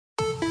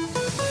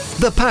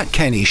The Pat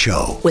Kenny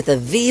Show with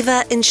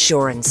Aviva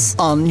Insurance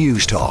on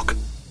News Talk.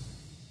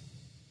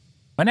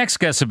 My next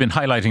guests have been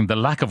highlighting the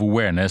lack of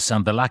awareness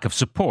and the lack of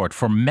support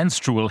for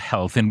menstrual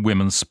health in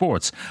women's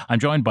sports. I'm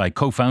joined by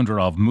co-founder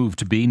of Move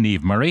to Be,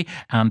 Niamh Murray,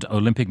 and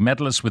Olympic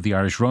medalist with the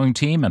Irish rowing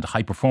team and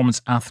high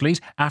performance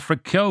athlete,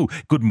 Aifric Keogh.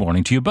 Good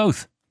morning to you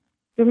both.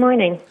 Good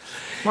morning.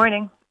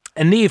 Morning.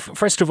 And Niamh,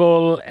 first of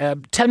all,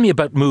 tell me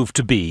about Move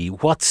to Be.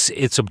 What's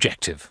its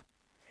objective?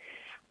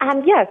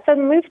 So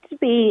Move to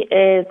Be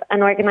is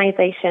an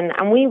organisation,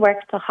 and we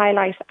work to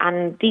highlight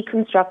and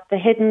deconstruct the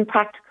hidden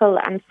practical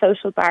and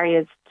social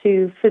barriers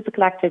to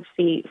physical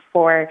activity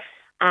for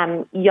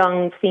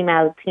young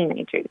female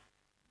teenagers.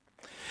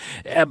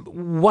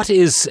 What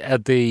is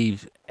the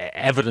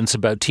evidence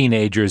about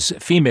teenagers,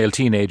 female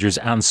teenagers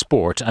and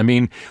sport? I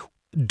mean,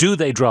 do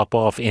they drop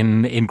off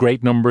in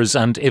great numbers,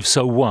 and if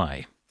so,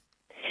 why?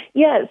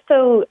 Yeah,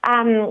 so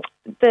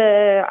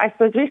the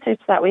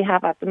research that we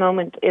have at the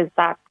moment is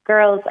that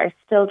girls are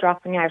still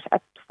dropping out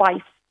at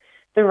twice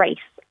the rate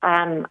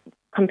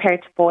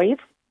compared to boys,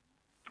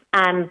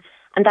 and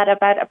that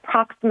about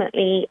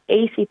approximately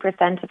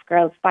 80% of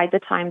girls, by the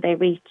time they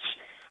reach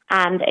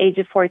the age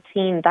of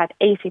 14, that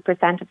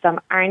 80% of them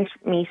aren't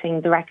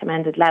meeting the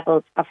recommended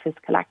levels of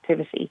physical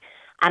activity.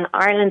 And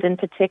Ireland in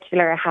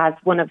particular has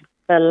one of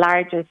the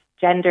largest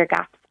gender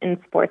gaps in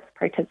sports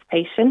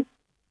participation.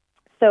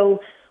 So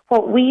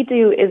what we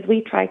do is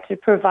we try to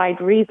provide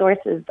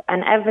resources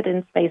and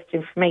evidence-based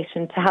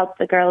information to help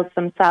the girls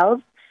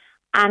themselves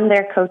and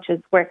their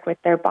coaches work with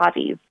their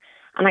bodies.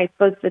 And I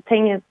suppose the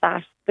thing is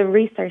that the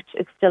research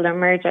is still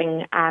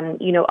emerging.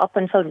 Up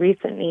until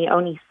recently,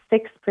 only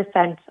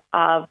 6%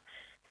 of,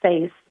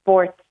 say,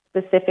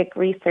 sports-specific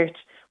research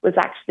was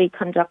actually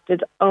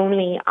conducted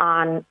only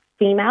on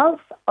females.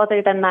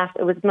 Other than that,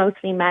 it was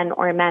mostly men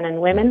or men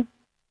and women.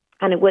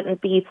 And it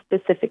wouldn't be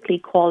specifically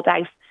called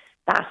out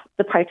that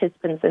the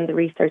participants in the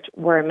research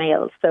were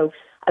males. So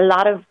a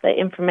lot of the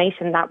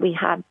information that we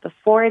had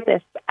before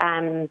this,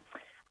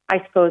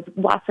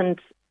 wasn't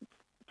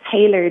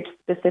tailored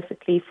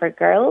specifically for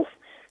girls.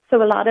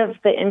 So a lot of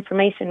the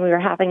information we were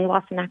having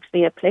wasn't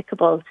actually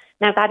applicable.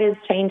 Now that is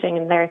changing,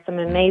 and there are some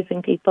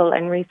amazing people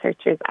and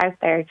researchers out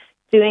there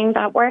doing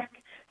that work.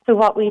 So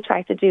what we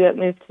try to do at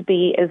Move to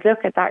Be is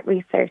look at that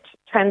research,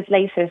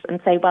 translate it and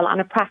say, well,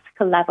 on a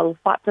practical level,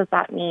 what does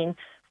that mean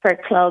for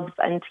clubs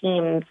and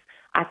teams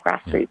at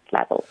grassroots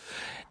level?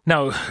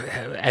 Now,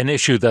 an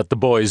issue that the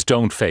boys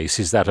don't face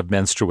is that of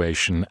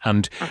menstruation.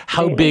 And Absolutely.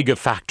 How big a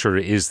factor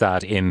is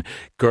that in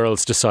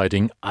girls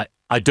deciding,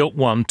 I don't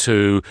want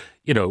to,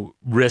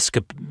 risk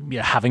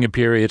having a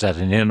period at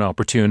an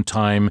inopportune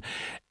time.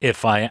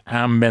 If I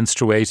am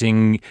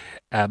menstruating,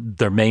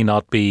 there may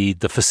not be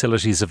the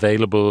facilities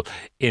available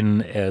in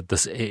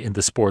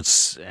the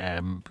sports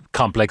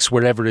complex,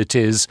 wherever it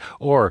is,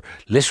 or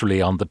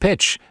literally on the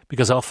pitch,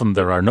 because often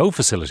there are no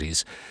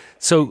facilities.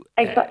 So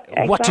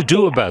what to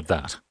do about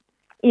that?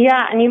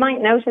 Yeah, and you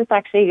might notice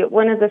actually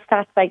one of the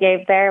stats I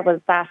gave there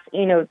was that,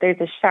 there's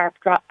a sharp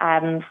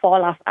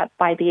fall off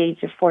by the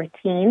age of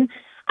 14.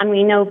 And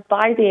we know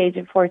by the age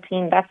of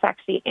 14, that's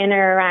actually in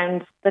or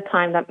around the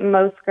time that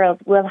most girls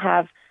will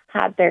have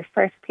had their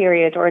first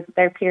period, or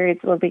their periods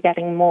will be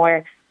getting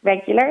more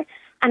regular.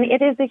 And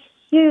it is a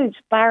huge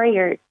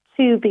barrier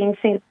to being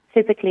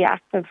physically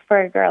active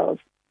for girls.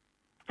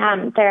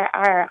 There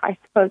are,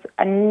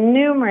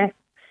 numerous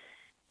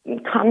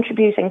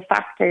contributing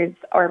factors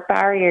or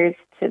barriers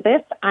to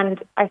this.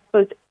 And I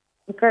suppose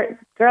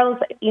girls,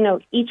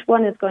 each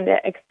one is going to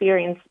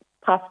experience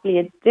possibly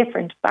a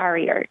different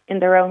barrier in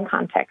their own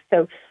context.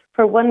 So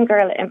for one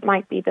girl, it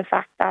might be the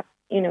fact that,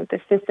 the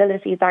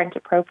facilities aren't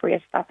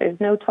appropriate, that there's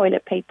no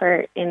toilet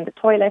paper in the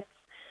toilets,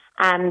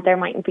 and there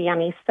mightn't be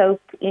any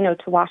soap, to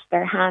wash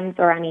their hands,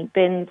 or any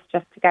bins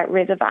just to get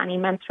rid of any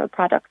menstrual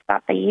products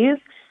that they use.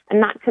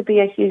 And that could be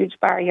a huge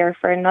barrier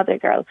for another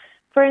girl.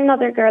 For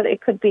another girl,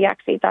 it could be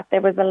actually that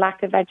there was a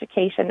lack of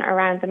education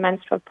around the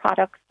menstrual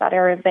products that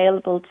are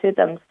available to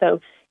them. So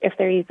if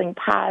they're using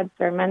pads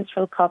or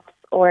menstrual cups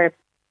or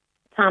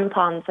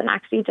tampons, and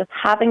actually just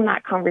having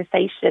that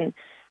conversation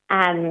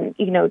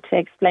to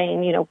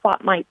explain,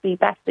 what might be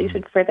best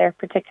suited for their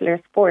particular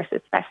sport,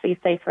 especially,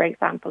 say, for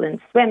example, in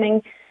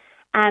swimming.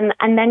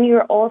 And then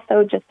you're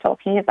also just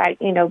talking about,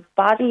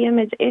 body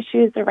image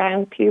issues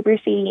around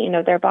puberty.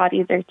 Their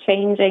bodies are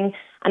changing,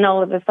 and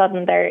all of a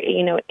sudden they're,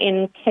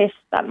 in kit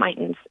that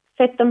mightn't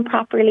fit them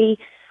properly.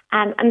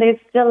 And there's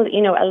still,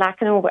 a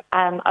lack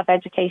of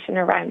education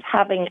around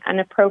having an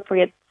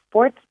appropriate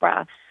sports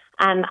bra.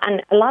 And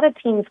a lot of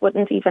teams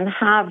wouldn't even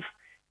have,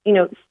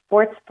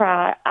 sports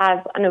bra as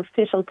an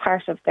official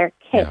part of their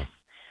kit. Yeah.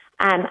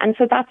 And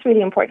so that's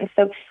really important.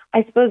 So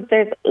I suppose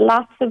there's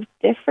lots of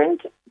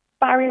different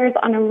barriers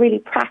on a really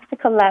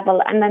practical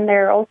level, and then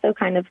there are also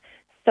kind of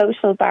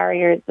social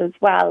barriers as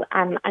well.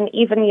 And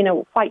even,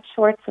 white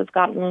shorts has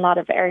gotten a lot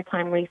of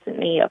airtime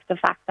recently, of the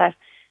fact that,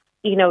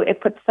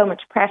 it puts so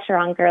much pressure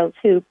on girls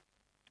who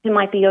it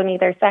might be only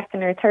their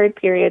second or third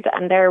period,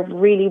 and they're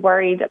really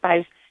worried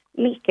about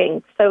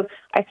leaking. So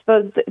I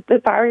suppose the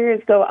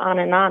barriers go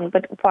on,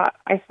 but what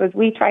I suppose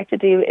we try to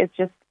do is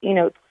just,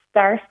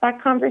 start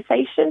that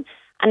conversation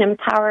and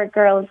empower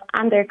girls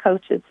and their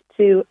coaches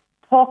to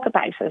talk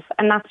about it.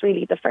 And that's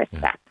really the first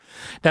step.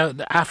 Now,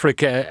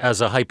 Africa,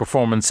 as a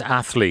high-performance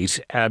athlete,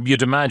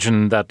 you'd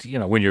imagine that,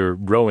 when you're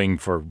rowing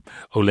for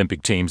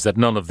Olympic teams, that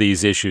none of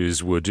these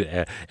issues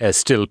would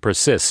still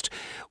persist.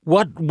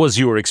 What was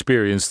your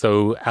experience,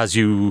 though, as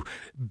you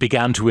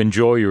began to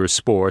enjoy your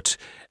sport?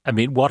 I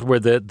mean, what were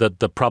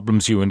the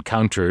problems you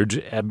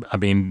encountered?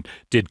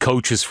 Did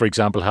coaches, for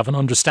example, have an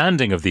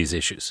understanding of these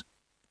issues?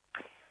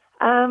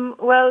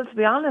 Well, to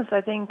be honest,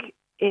 I think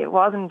it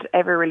wasn't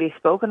ever really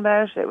spoken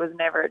about. It was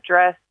never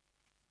addressed.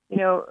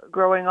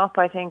 Growing up,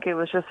 I think it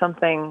was just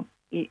something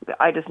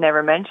I just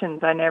never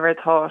mentioned. I never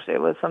thought it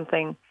was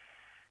something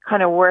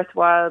kind of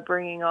worthwhile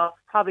bringing up,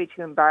 probably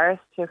too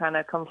embarrassed to kind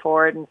of come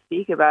forward and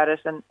speak about it.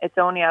 And it's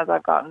only as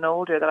I've gotten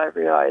older that I've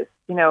realised,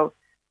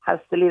 how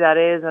silly that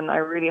is. And I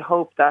really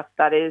hope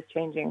that is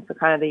changing for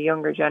kind of the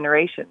younger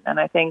generation. And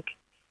I think,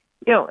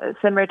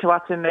 similar to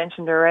what's been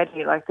mentioned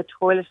already, like the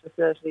toilet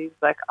facilities,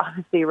 like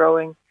obviously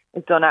rowing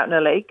is done out in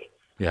a lake.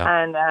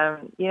 Yeah. And,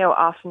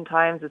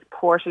 oftentimes it's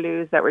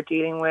portaloos that we're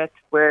dealing with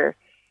where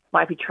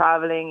might be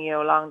traveling,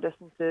 long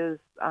distances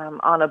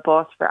on a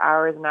bus for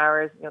hours and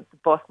hours. The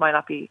bus might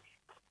not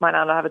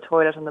have a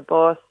toilet on the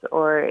bus,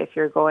 or if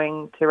you're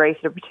going to race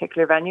at a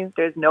particular venue,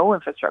 there's no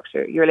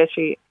infrastructure. You're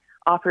literally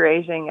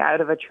operating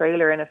out of a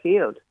trailer in a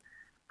field.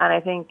 And I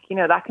think,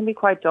 that can be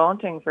quite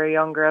daunting for a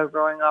young girl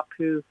growing up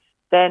who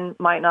then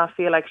might not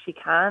feel like she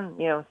can,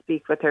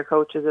 speak with her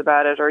coaches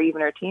about it or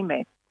even her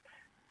teammates.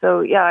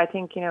 So, yeah, I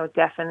think,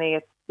 definitely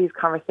these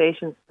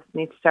conversations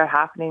need to start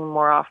happening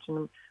more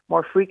often,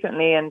 more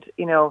frequently. And,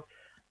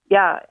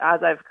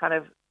 as I've kind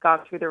of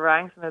gone through the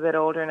ranks, I'm a bit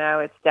older now,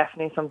 it's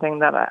definitely something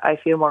that I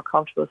feel more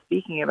comfortable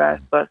speaking about.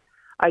 But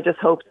I just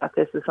hope that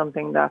this is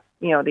something that,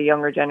 the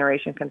younger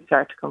generation can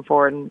start to come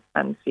forward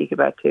and speak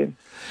about too.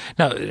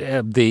 Now,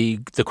 the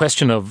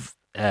question of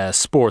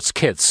sports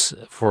kits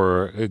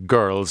for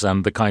girls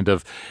and the kind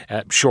of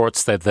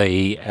shorts that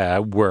they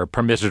were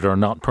permitted or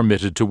not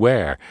permitted to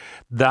wear,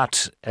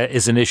 that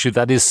is an issue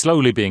that is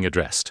slowly being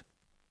addressed.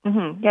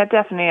 Mm-hmm. Yeah,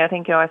 definitely. I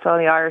think, I saw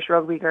the Irish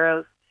rugby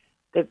girls,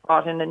 they've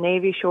brought in a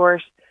navy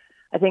short.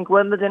 I think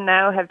Wimbledon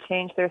now have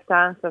changed their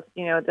stance of,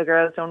 the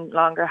girls no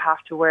longer have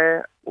to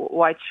wear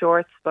white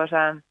shorts. But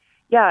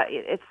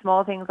it's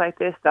small things like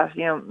this that,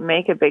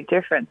 make a big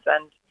difference.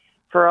 And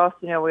for us,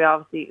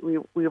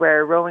 we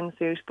wear a rowing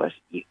suit, but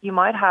you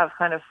might have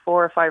kind of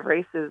 4 or 5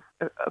 races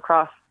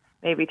across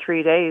maybe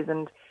 3 days,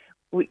 and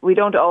we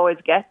don't always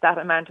get that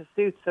amount of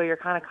suits. So you're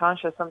kind of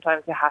conscious.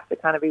 Sometimes you have to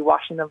kind of be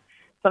washing them,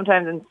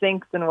 sometimes in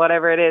sinks and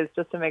whatever it is,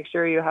 just to make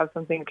sure you have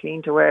something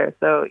clean to wear.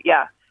 So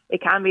yeah,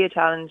 it can be a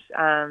challenge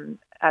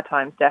at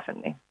times,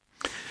 definitely.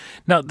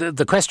 Now,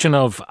 the question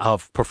of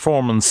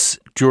performance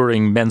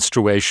during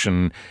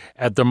menstruation,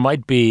 there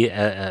might be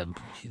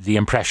the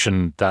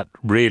impression that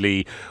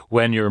really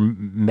when you're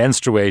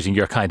menstruating,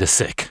 you're kind of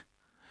sick,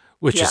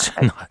 which is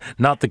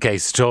not the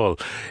case at all.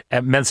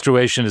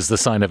 Menstruation is the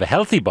sign of a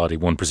healthy body,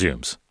 one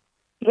presumes.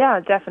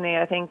 Yeah, definitely.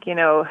 I think,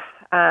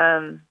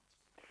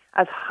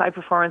 as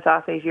high-performance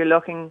athletes, you're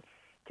looking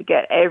to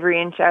get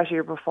every inch out of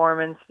your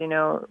performance.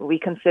 We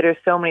consider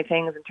so many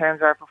things in terms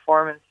of our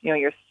performance,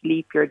 your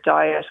sleep, your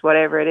diet,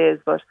 whatever it is.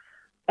 But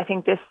I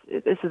think this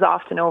is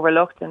often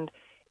overlooked. And,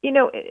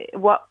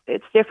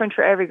 it's different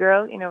for every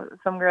girl.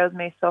 Some girls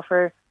may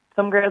suffer.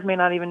 Some girls may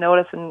not even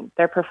notice and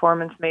their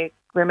performance may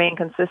remain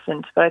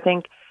consistent. But I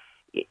think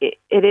it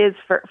is,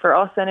 for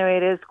us anyway,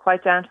 it is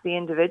quite down to the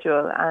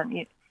individual.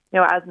 And,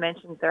 as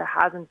mentioned, there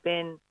hasn't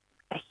been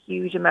a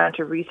huge amount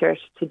of research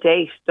to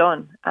date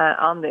done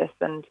on this.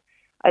 And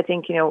I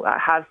think, I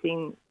have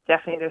seen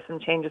definitely there's some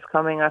changes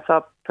coming. I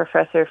saw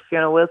Professor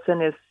Fiona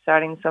Wilson is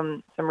starting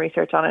some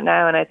research on it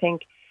now. And I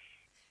think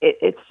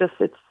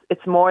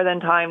it's more than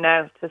time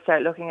now to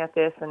start looking at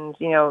this. And,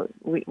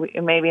 we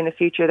maybe in the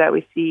future that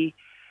we see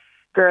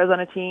girls on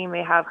a team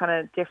may have kind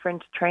of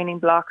different training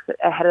blocks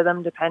ahead of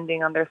them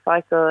depending on their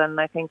cycle. And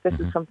I think this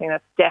is something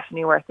that's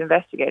definitely worth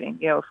investigating.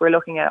 If we're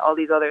looking at all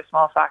these other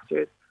small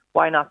factors,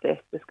 why not this?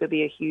 This could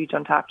be a huge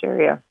untapped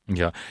area.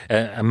 Yeah.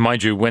 And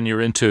mind you, when you're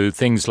into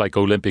things like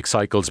Olympic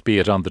cycles, be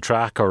it on the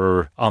track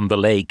or on the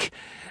lake,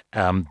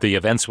 the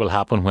events will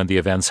happen when the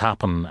events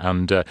happen.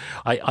 And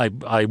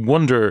I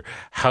wonder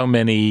how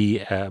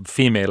many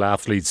female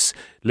athletes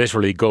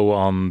literally go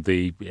on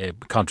the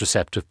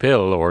contraceptive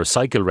pill or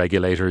cycle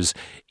regulators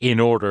in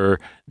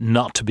order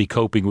not to be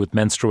coping with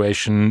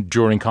menstruation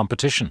during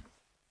competition.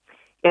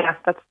 Yeah,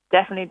 that's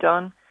definitely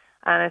done.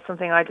 And it's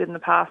something I did in the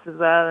past as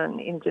well, and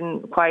it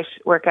didn't quite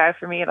work out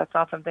for me. That's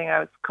not something I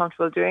was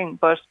comfortable doing.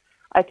 But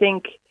I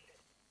think,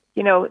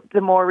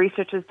 the more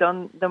research is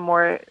done, the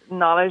more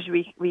knowledge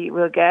we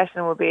will get,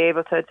 and we'll be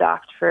able to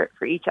adapt for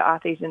each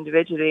athlete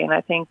individually. And I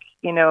think,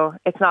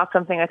 it's not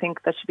something I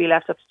think that should be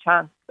left up to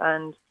chance.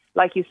 And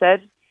like you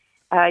said,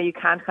 You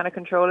can't kind of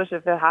control it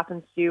if it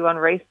happens to you on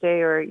race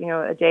day or,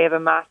 a day of a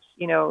match.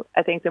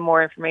 I think the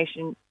more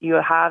information you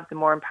have, the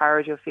more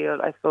empowered you'll feel,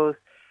 I suppose,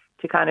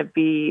 to kind of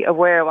be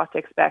aware of what to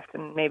expect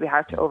and maybe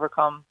how to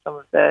overcome some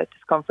of the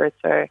discomforts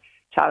or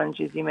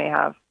challenges you may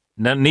have.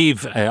 Now,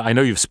 Niamh, I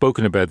know you've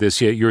spoken about this.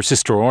 Your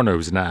sister Orna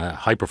was a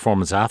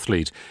high-performance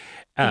athlete,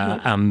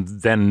 and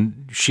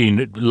then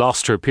she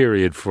lost her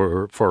period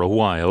for a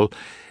while.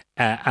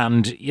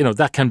 And,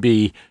 that can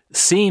be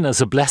seen as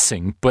a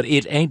blessing, but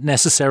it ain't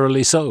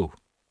necessarily so.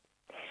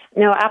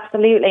 No,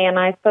 absolutely. And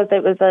I suppose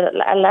it was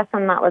a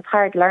lesson that was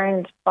hard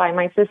learned by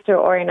my sister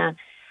Orna.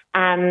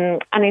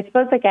 And I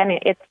suppose, again,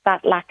 it's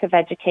that lack of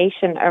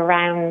education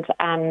around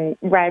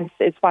REDS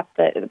is what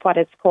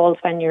it's called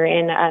when you're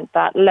in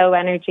that low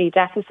energy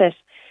deficit.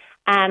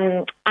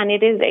 And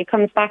it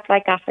comes back,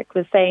 like Aifric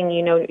was saying,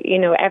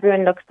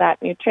 everyone looks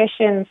at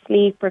nutrition,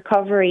 sleep,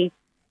 recovery.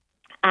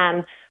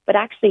 But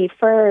actually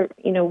for,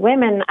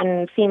 women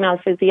and female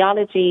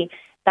physiology,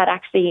 that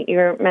actually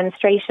your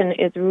menstruation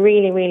is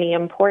really, really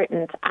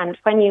important. And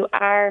when you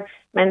are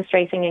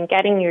menstruating and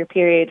getting your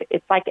period,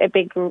 it's like a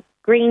big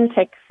green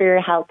tick for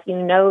your health.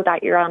 You know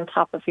that you're on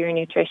top of your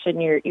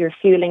nutrition, you're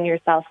fueling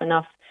yourself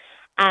enough.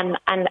 And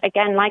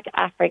again, like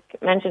Aifric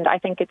mentioned, I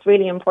think it's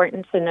really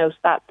important to note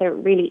that there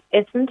really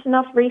isn't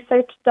enough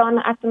research done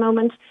at the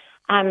moment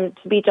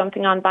to be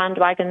jumping on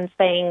bandwagons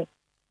saying,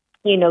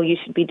 you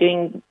should be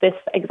doing this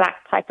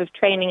exact type of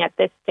training at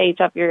this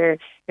stage of your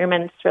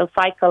menstrual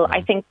cycle.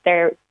 I think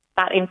that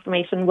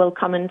information will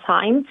come in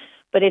time,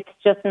 but it's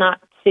just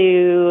not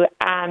to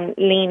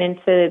lean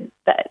into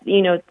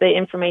the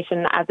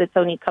information as it's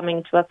only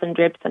coming to us in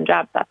drips and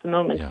drabs at the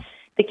moment. Yeah.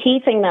 The key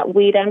thing that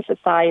we'd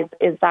emphasise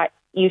is that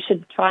you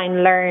should try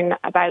and learn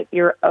about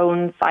your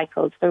own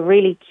cycles. So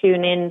really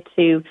tune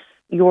into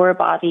your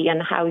body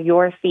and how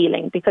you're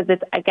feeling, because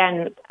it's,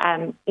 again,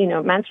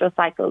 menstrual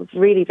cycles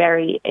really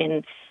vary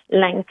in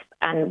length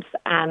and,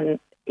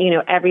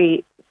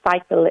 every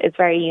cycle is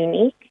very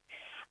unique.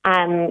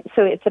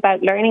 So it's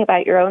about learning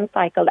about your own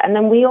cycle. And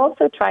then we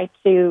also try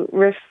to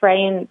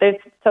refrain.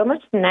 There's so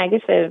much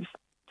negative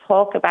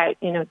talk about,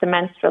 the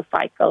menstrual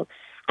cycle.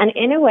 And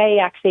in a way,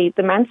 actually,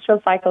 the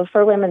menstrual cycle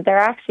for women, there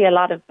are actually a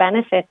lot of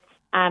benefits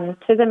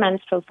to the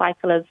menstrual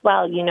cycle as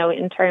well,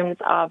 in terms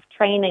of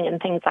training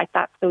and things like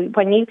that. So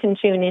when you can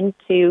tune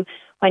into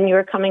when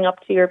you're coming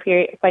up to your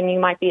period, when you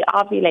might be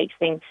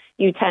ovulating,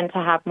 you tend to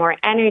have more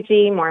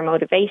energy, more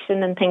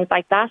motivation and things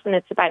like that. And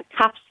it's about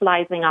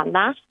capitalizing on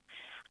that.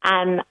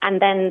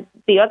 And then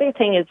the other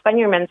thing is when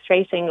you're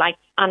menstruating, like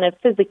on a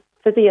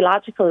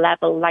physiological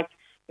level, like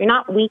you're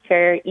not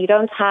weaker, you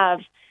don't have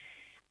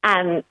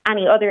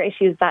any other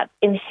issues that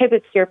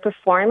inhibits your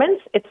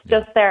performance. It's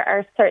just there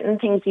are certain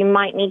things you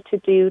might need to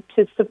do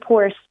to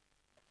support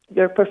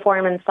your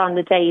performance on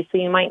the day. So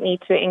you might need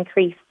to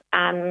increase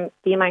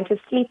the amount of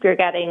sleep you're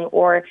getting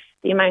or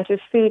the amount of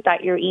food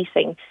that you're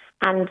eating.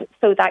 And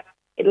so that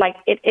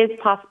it is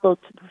possible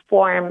to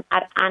perform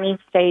at any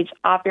stage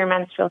of your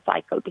menstrual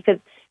cycle, because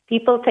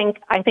people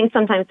I think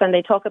sometimes when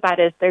they talk about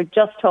it, they're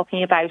just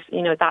talking about,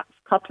 that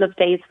couple of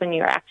days when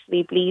you're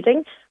actually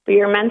bleeding. But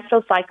your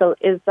menstrual cycle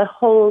is the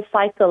whole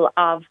cycle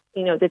of,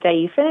 the day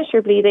you finish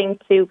your bleeding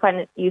to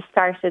when you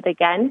start it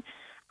again.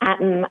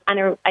 And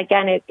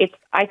again,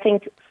 I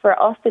think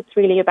for us, it's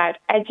really about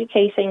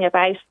educating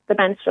about the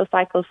menstrual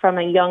cycle from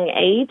a young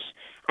age.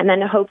 And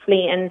then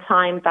hopefully in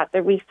time that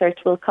the research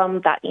will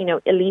come that,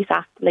 elite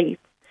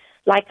athletes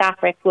like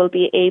Aifric will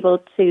be able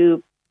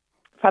to,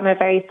 from a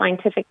very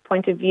scientific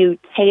point of view,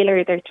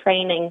 tailor their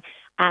training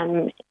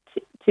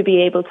to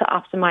be able to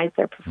optimise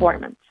their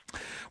performance.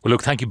 Well,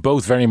 look, thank you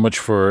both very much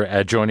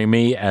for joining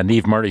me.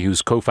 Niamh Murray,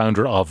 who's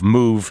co-founder of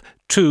Move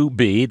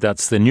 2B,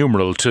 that's the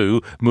numeral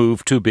 2,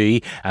 Move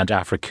 2B, and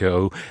Aifric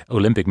Keogh,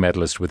 Olympic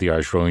medalist with the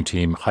Irish rowing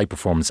team, high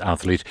performance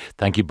athlete.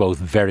 Thank you both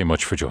very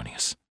much for joining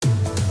us.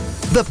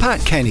 The Pat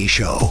Kenny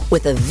Show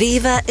with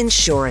Aviva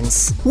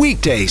Insurance.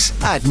 Weekdays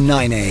at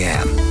 9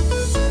 a.m.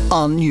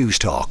 on News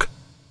Talk.